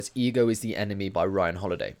Ego is the Enemy by Ryan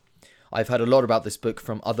Holiday. I've heard a lot about this book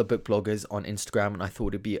from other book bloggers on Instagram, and I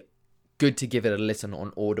thought it'd be good to give it a listen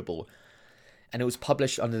on Audible. And it was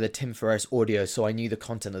published under the Tim Ferriss audio, so I knew the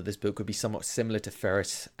content of this book would be somewhat similar to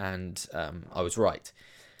Ferriss, and I was right.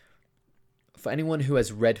 For anyone who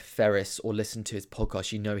has read Ferriss or listened to his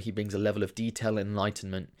podcast, you know he brings a level of detail and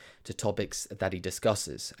enlightenment to topics that he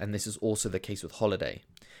discusses, and this is also the case with Holiday,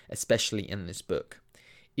 especially in this book.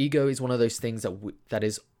 Ego is one of those things that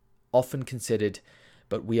is often considered,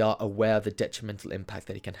 but we are aware of the detrimental impact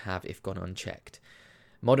that it can have if gone unchecked.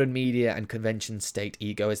 Modern media and conventions state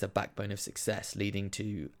ego as the backbone of success, leading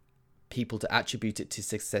to people to attribute it to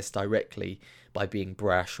success directly by being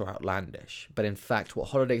brash or outlandish. But in fact, what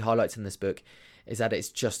Holiday highlights in this book is that it's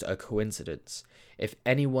just a coincidence. If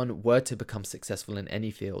anyone were to become successful in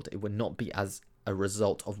any field, it would not be as a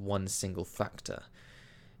result of one single factor,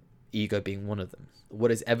 ego being one of them.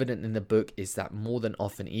 What is evident in the book is that more than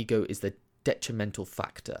often, ego is the detrimental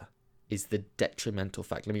factor. Let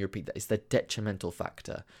me repeat that. It's the detrimental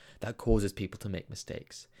factor that causes people to make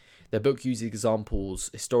mistakes. The book uses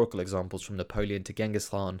historical examples from Napoleon to Genghis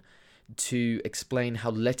Khan, to explain how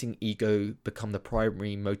letting ego become the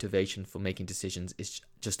primary motivation for making decisions is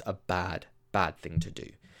just a bad thing to do.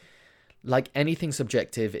 Like anything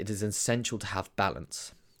subjective, it is essential to have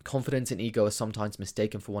balance. Confidence and ego are sometimes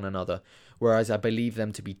mistaken for one another, whereas I believe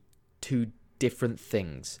them to be two different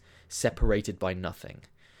things, separated by nothing.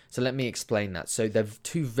 So let me explain that. So they're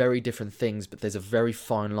two very different things, but there's a very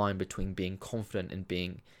fine line between being confident and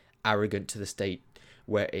being arrogant to the state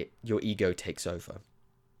where your ego takes over.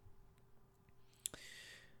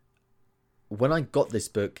 When I got this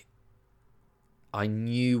book, I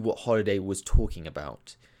knew what Holiday was talking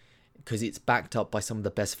about because it's backed up by some of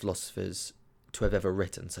the best philosophers to have ever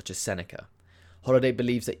written, such as Seneca. Holiday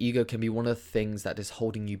believes that ego can be one of the things that is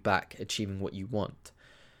holding you back achieving what you want.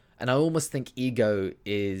 And I almost think ego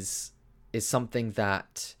is something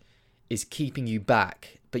that is keeping you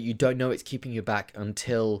back, but you don't know it's keeping you back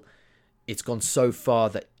until it's gone so far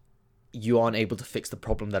that you aren't able to fix the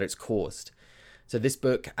problem that it's caused. So this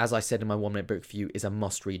book, as I said in my 1 minute book review, is a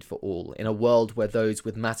must read for all. In a world where those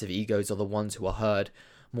with massive egos are the ones who are heard,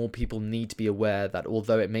 more people need to be aware that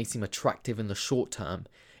although it may seem attractive in the short term,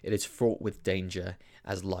 it is fraught with danger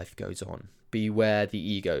as life goes on. Beware the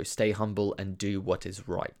ego, stay humble, and do what is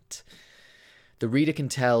right. The reader can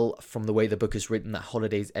tell from the way the book is written that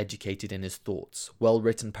Holiday is educated in his thoughts.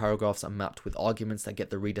 Well-written paragraphs are mapped with arguments that get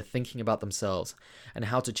the reader thinking about themselves and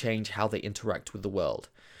how to change how they interact with the world.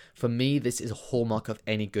 For me, this is a hallmark of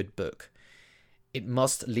any good book. It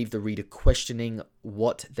must leave the reader questioning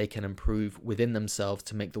what they can improve within themselves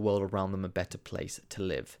to make the world around them a better place to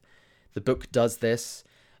live. The book does this,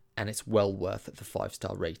 and it's well worth the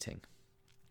 5-star rating.